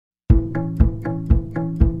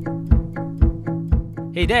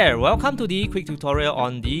Hey there, welcome to the quick tutorial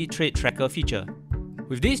on the Trade Tracker feature.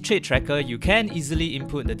 With this Trade Tracker, you can easily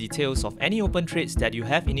input the details of any open trades that you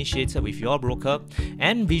have initiated with your broker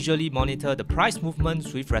and visually monitor the price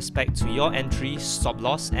movements with respect to your entry, stop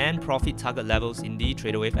loss and profit target levels in the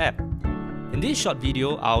Traderwave app. In this short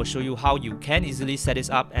video, I'll show you how you can easily set this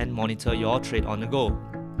up and monitor your trade on the go.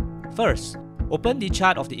 First, open the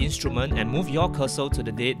chart of the instrument and move your cursor to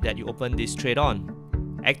the date that you opened this trade on.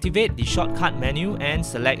 Activate the shortcut menu and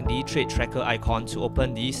select the Trade Tracker icon to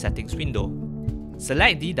open the settings window.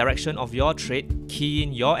 Select the direction of your trade, key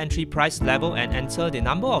in your entry price level and enter the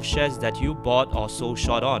number of shares that you bought or sold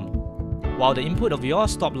short on. While the input of your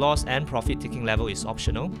stop loss and profit taking level is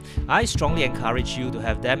optional, I strongly encourage you to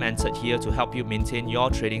have them entered here to help you maintain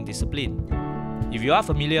your trading discipline. If you are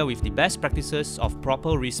familiar with the best practices of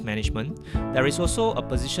proper risk management, there is also a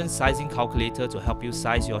position sizing calculator to help you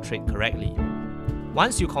size your trade correctly.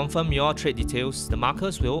 Once you confirm your trade details, the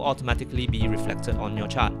markers will automatically be reflected on your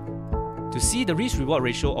chart. To see the risk-reward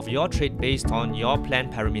ratio of your trade based on your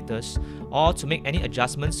planned parameters, or to make any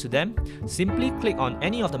adjustments to them, simply click on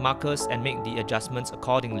any of the markers and make the adjustments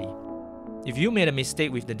accordingly. If you made a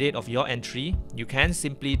mistake with the date of your entry, you can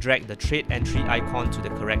simply drag the trade entry icon to the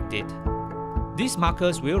correct date. These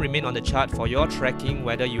markers will remain on the chart for your tracking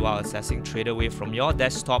whether you are accessing Traderwave from your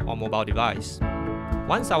desktop or mobile device.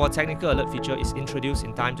 Once our technical alert feature is introduced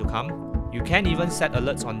in time to come, you can even set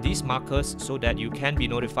alerts on these markers so that you can be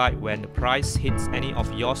notified when the price hits any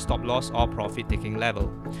of your stop loss or profit taking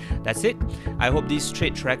level. That's it. I hope this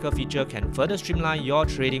Trade Tracker feature can further streamline your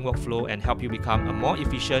trading workflow and help you become a more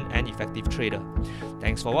efficient and effective trader.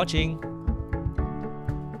 Thanks for watching.